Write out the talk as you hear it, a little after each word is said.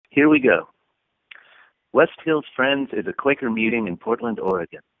Here we go. West Hills Friends is a Quaker meeting in Portland,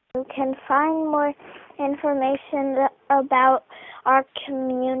 Oregon. You can find more information about our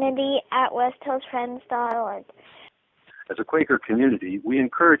community at westhillsfriends.org. As a Quaker community, we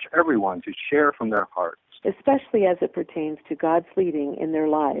encourage everyone to share from their hearts, especially as it pertains to God's leading in their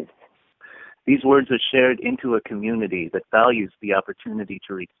lives. These words are shared into a community that values the opportunity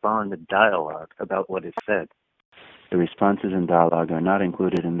to respond and dialogue about what is said. The responses and dialogue are not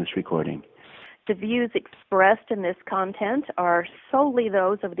included in this recording. The views expressed in this content are solely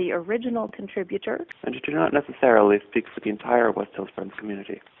those of the original contributor and do not necessarily speak for the entire West Hills Friends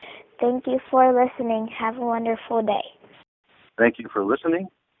community. Thank you for listening. Have a wonderful day. Thank you for listening.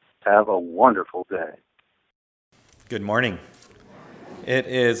 Have a wonderful day. Good morning. It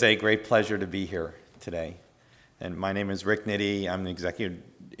is a great pleasure to be here today. And my name is Rick Nitty. I'm the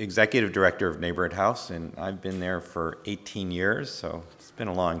executive director of Neighborhood House, and I've been there for 18 years, so it's been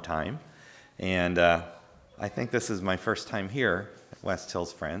a long time. And I think this is my first time here at West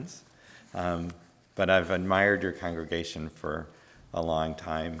Hills Friends, but I've admired your congregation for a long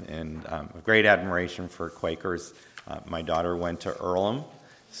time, and a great admiration for Quakers. My daughter went to Earlham,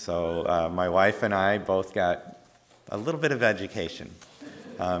 so my wife and I both got a little bit of education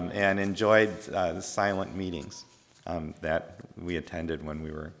and enjoyed the silent meetings that we attended when we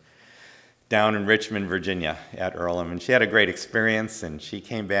were down in Richmond, Virginia at Earlham. And she had a great experience, and she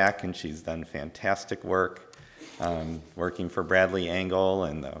came back and she's done fantastic work working for Bradley Angle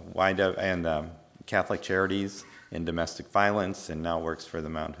and the Catholic Charities in domestic violence, and now works for the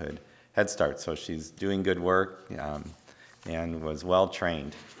Mount Hood Head Start. So she's doing good work and was well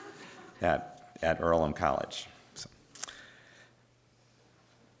trained at Earlham College.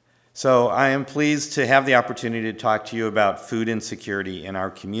 So I am pleased to have the opportunity to talk to you about food insecurity in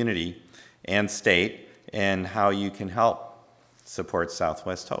our community and state, and how you can help support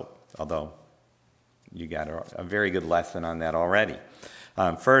Southwest Hope, although you got a very good lesson on that already.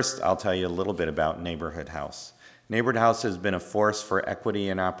 First, I'll tell you a little bit about Neighborhood House. Neighborhood House has been a force for equity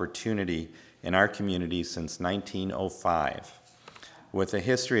and opportunity in our community since 1905, with a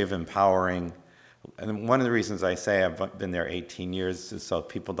history of empowering. And one of the reasons I say I've been there 18 years is so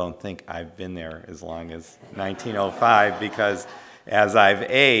people don't think I've been there as long as 1905, because as I've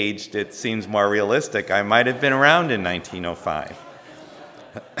aged, it seems more realistic. I might have been around in 1905.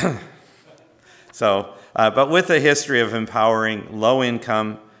 But with a history of empowering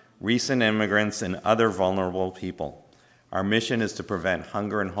low-income, recent immigrants, and other vulnerable people, our mission is to prevent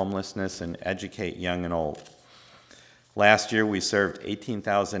hunger and homelessness and educate young and old. Last year, we served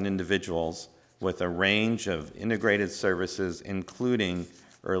 18,000 individuals with a range of integrated services, including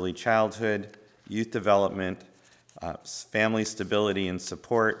early childhood, youth development, family stability and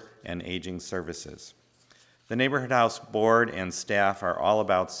support, and aging services. The Neighborhood House board and staff are all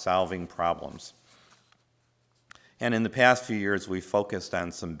about solving problems. And in the past few years, we focused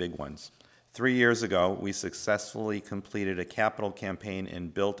on some big ones. 3 years ago, we successfully completed a capital campaign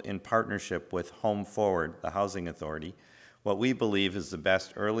and built in partnership with Home Forward, the housing authority, what we believe is the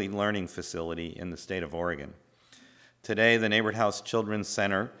best early learning facility in the state of Oregon. Today, the Neighborhood House Children's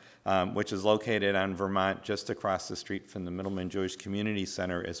Center, which is located on Vermont just across the street from the Middleman Jewish Community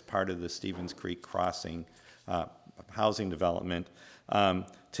Center, is part of the Stevens Creek Crossing housing development.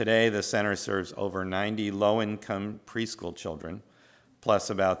 Today, the center serves over 90 low-income preschool children, plus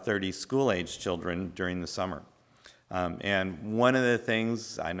about 30 school-age children during the summer. And one of the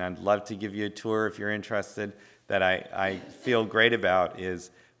things, and I'd love to give you a tour if you're interested, that I feel great about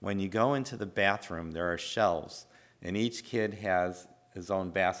is when you go into the bathroom, there are shelves, and each kid has his own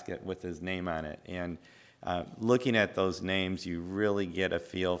basket with his name on it. And looking at those names, you really get a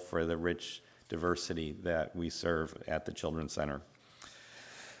feel for the rich diversity that we serve at the Children's Center.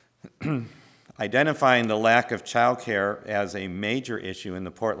 Identifying the lack of childcare as a major issue in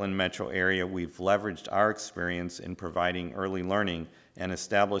the Portland metro area, we've leveraged our experience in providing early learning and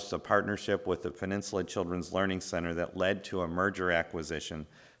established a partnership with the Peninsula Children's Learning Center that led to a merger acquisition,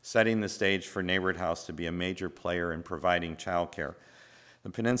 setting the stage for Neighborhood House to be a major player in providing childcare. The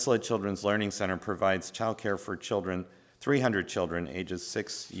Peninsula Children's Learning Center provides childcare for children, 300 children ages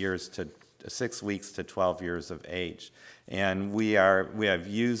 6 weeks to 12 years of age. And we have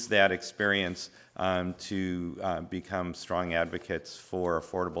used that experience to become strong advocates for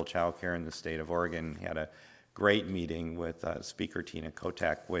affordable childcare in the state of Oregon. Had a great meeting with Speaker Tina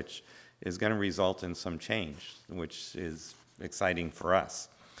Kotek, which is going to result in some change, which is exciting for us.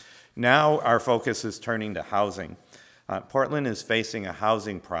 Now our focus is turning to housing. Portland is facing a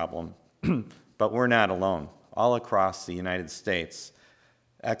housing problem, but we're not alone. All across the United States,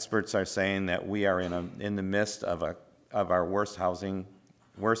 experts are saying that we are in the midst of our worst housing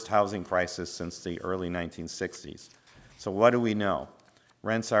worst housing crisis since the early 1960s. So what do we know?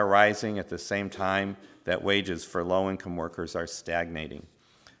 Rents are rising at the same time that wages for low-income workers are stagnating.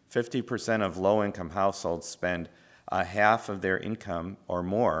 50% of low-income households spend a half of their income or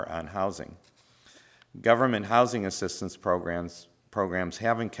more on housing. Government housing assistance programs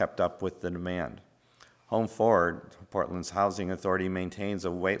haven't kept up with the demand. Home Forward, Portland's housing authority, maintains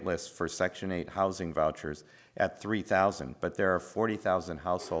a wait list for Section 8 housing vouchers at 3,000, but there are 40,000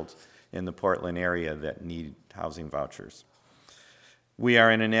 households in the Portland area that need housing vouchers. We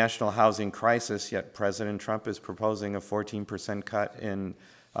are in a national housing crisis, yet President Trump is proposing a 14% cut in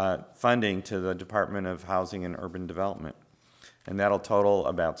funding to the Department of Housing and Urban Development, and that'll total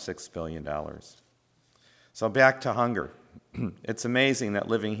about $6 billion. So back to hunger. It's amazing that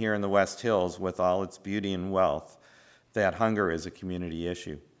living here in the West Hills with all its beauty and wealth, that hunger is a community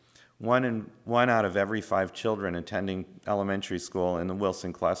issue. One out of every 5 children attending elementary school in the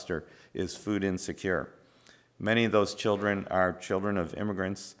Wilson cluster is food insecure. Many of those children are children of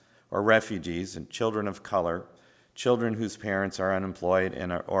immigrants or refugees and children of color, children whose parents are unemployed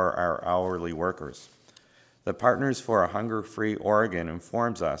or are hourly workers. The Partners for a Hunger-Free Oregon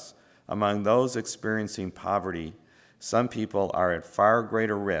informs us, among those experiencing poverty, some people are at far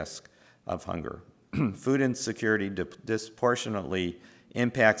greater risk of hunger. Food insecurity disproportionately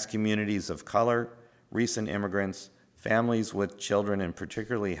impacts communities of color, recent immigrants, families with children, and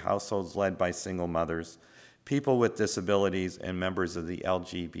particularly households led by single mothers, people with disabilities, and members of the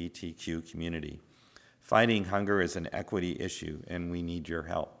LGBTQ community. Fighting hunger is an equity issue, and we need your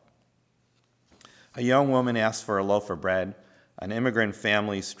help. A young woman asks for a loaf of bread. An immigrant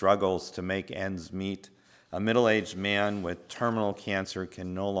family struggles to make ends meet. A middle-aged man with terminal cancer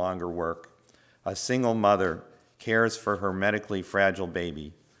can no longer work. A single mother cares for her medically fragile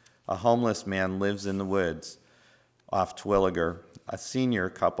baby. A homeless man lives in the woods off Twilliger. A senior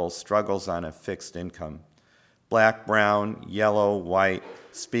couple struggles on a fixed income. Black, brown, yellow, white,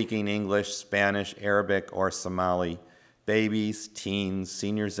 speaking English, Spanish, Arabic, or Somali, babies, teens,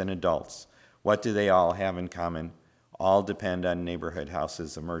 seniors, and adults. What do they all have in common? All depend on Neighborhood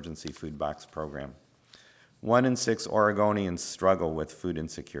House's emergency food box program. 1 in 6 Oregonians struggle with food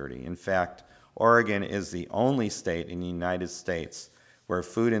insecurity. In fact, Oregon is the only state in the United States where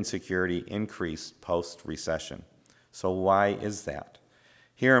food insecurity increased post-recession. So why is that?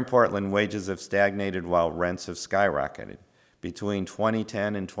 Here in Portland, wages have stagnated while rents have skyrocketed. Between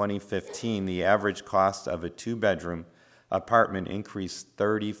 2010 and 2015, the average cost of a 2-bedroom apartment increased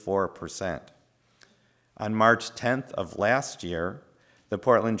 34%. On March 10th of last year, the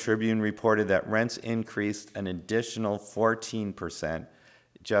Portland Tribune reported that rents increased an additional 14%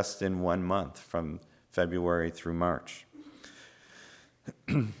 just in 1 month, from February through March.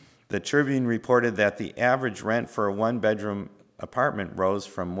 The Tribune reported that the average rent for a 1-bedroom apartment rose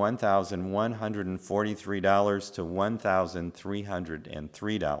from $1,143 to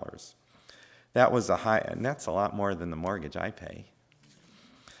 $1,303. That was a high, and that's a lot more than the mortgage I pay.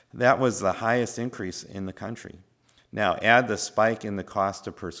 That was the highest increase in the country. Now add the spike in the cost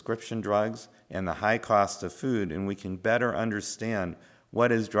of prescription drugs and the high cost of food, and we can better understand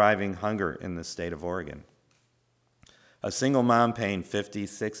what is driving hunger in the state of Oregon. A single mom paying 50,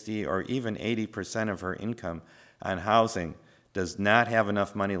 60, or even 80% of her income on housing does not have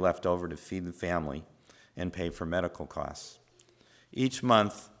enough money left over to feed the family and pay for medical costs. Each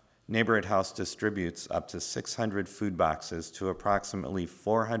month, Neighborhood House distributes up to 600 food boxes to approximately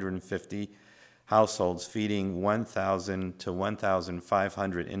 450 households, feeding 1,000 to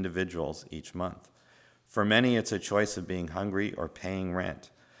 1,500 individuals each month. For many, it's a choice of being hungry or paying rent,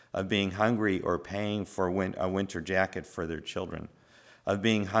 of being hungry or paying for a winter jacket for their children, of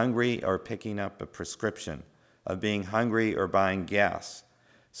being hungry or picking up a prescription, of being hungry or buying gas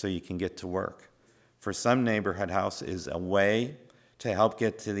so you can get to work. For some, Neighborhood House is a way to help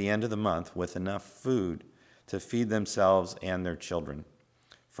get to the end of the month with enough food to feed themselves and their children.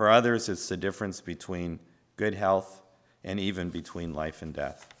 For others, it's the difference between good health and even between life and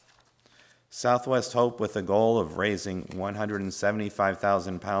death. Southwest Hope, with the goal of raising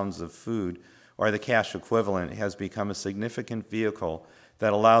 175,000 pounds of food, or the cash equivalent, has become a significant vehicle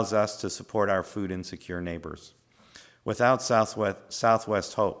that allows us to support our food insecure neighbors. Without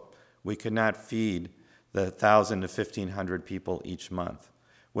Southwest Hope, we could not feed the 1,000 to 1,500 people each month.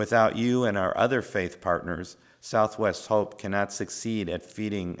 Without you and our other faith partners, Southwest Hope cannot succeed at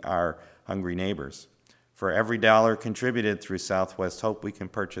feeding our hungry neighbors. For every dollar contributed through Southwest Hope, we can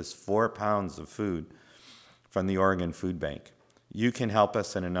purchase 4 pounds of food from the Oregon Food Bank. You can help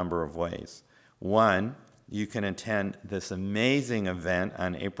us in a number of ways. One, you can attend this amazing event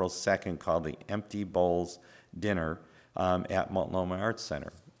on April 2nd called the Empty Bowls Dinner at Multnomah Arts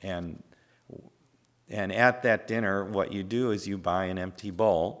Center. And at that dinner, what you do is you buy an empty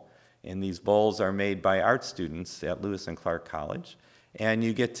bowl, and these bowls are made by art students at Lewis and Clark College, and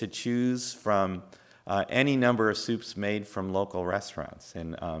you get to choose from any number of soups made from local restaurants.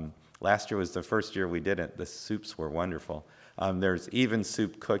 And last year was the first year we did it. The soups were wonderful. There's even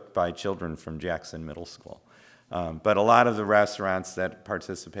soup cooked by children from Jackson Middle School. But a lot of the restaurants that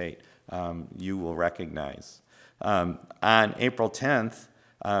participate, you will recognize. On April 10th,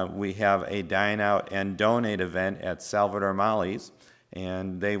 we have a Dine Out and Donate event at Salvador Molly's,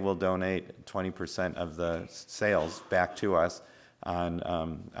 and they will donate 20% of the sales back to us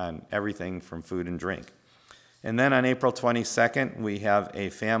on everything from food and drink. And then on April 22nd, we have a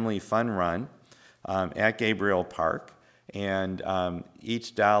family fun run at Gabriel Park, and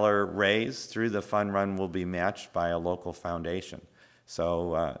each dollar raised through the fun run will be matched by a local foundation.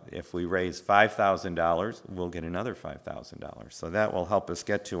 So if we raise $5,000, we'll get another $5,000. So that will help us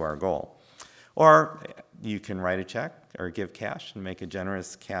get to our goal. Or you can write a check or give cash and make a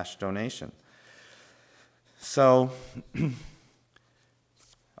generous cash donation. So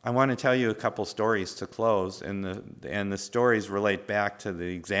I want to tell you a couple stories to close, and the stories relate back to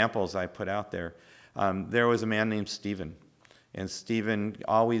the examples I put out there. There was a man named Stephen, and Stephen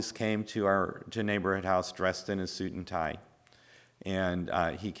always came to Neighborhood House dressed in a suit and tie, and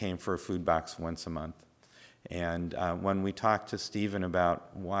he came for a food box once a month. And when we talked to Stephen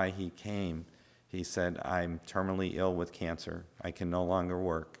about why he came, he said, "I'm terminally ill with cancer. I can no longer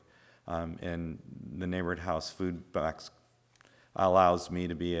work, and the Neighborhood House food box allows me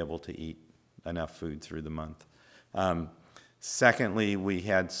to be able to eat enough food through the month." Secondly, we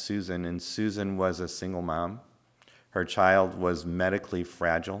had Susan, and Susan was a single mom. Her child was medically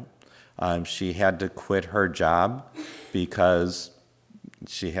fragile. She had to quit her job because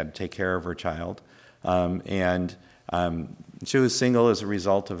she had to take care of her child. And she was single as a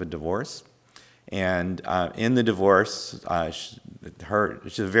result of a divorce. And in the divorce,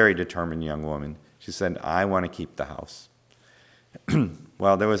 she's a very determined young woman. She said, "I want to keep the house."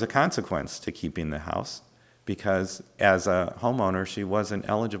 Well, there was a consequence to keeping the house, because as a homeowner, she wasn't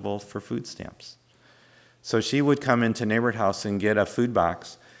eligible for food stamps. So she would come into Neighborhood House and get a food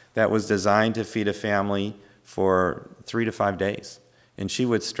box that was designed to feed a family for 3 to 5 days. And she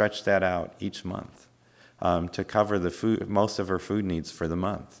would stretch that out each month to cover most of her food needs for the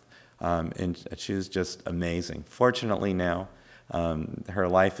month. And she was just amazing. Fortunately now, her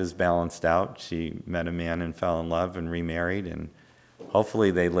life is balanced out. She met a man and fell in love and remarried, and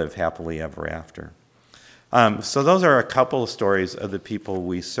hopefully they live happily ever after. So those are a couple of stories of the people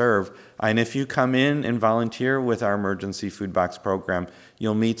we serve. And if you come in and volunteer with our emergency food box program,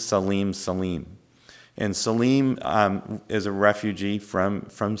 you'll meet Salim. And Salim is a refugee from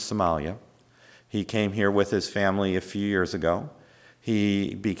Somalia. He came here with his family a few years ago.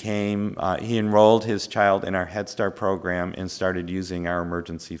 He enrolled his child in our Head Start program and started using our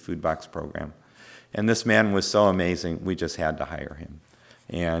emergency food box program. And this man was so amazing, we just had to hire him.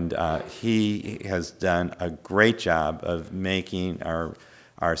 And he has done a great job of making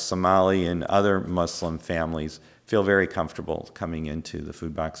our Somali and other Muslim families feel very comfortable coming into the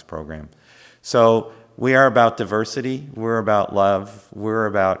food box program. So we are about diversity, we're about love, we're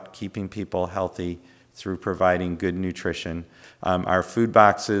about keeping people healthy through providing good nutrition. Our food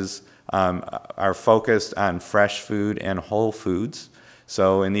boxes are focused on fresh food and whole foods.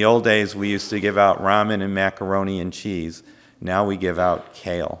 So in the old days, we used to give out ramen and macaroni and cheese. Now we give out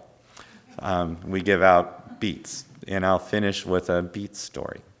kale. We give out beets. And I'll finish with a beet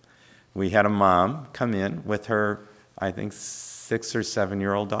story. We had a mom come in with her, I think, 6 or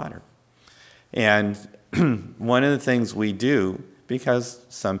 7-year-old daughter. And one of the things we do, because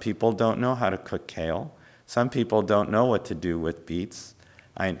some people don't know how to cook kale, some people don't know what to do with beets.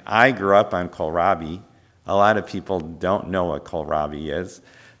 I grew up on kohlrabi. A lot of people don't know what kohlrabi is.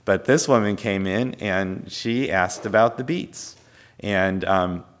 But this woman came in and she asked about the beets. And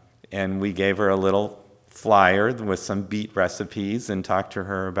we gave her a little flyer with some beet recipes and talked to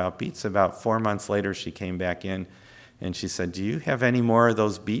her about beets. About 4 months later, she came back in and she said, "Do you have any more of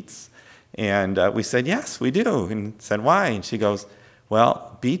those beets?" And we said, "Yes, we do." And said, "Why?" And she goes,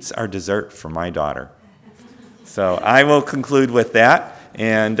 "Well, beets are dessert for my daughter." So I will conclude with that.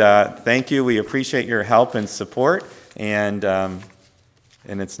 And thank you. We appreciate your help and support. And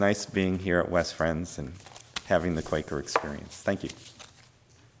it's nice being here at West Friends and having the Quaker experience. Thank you.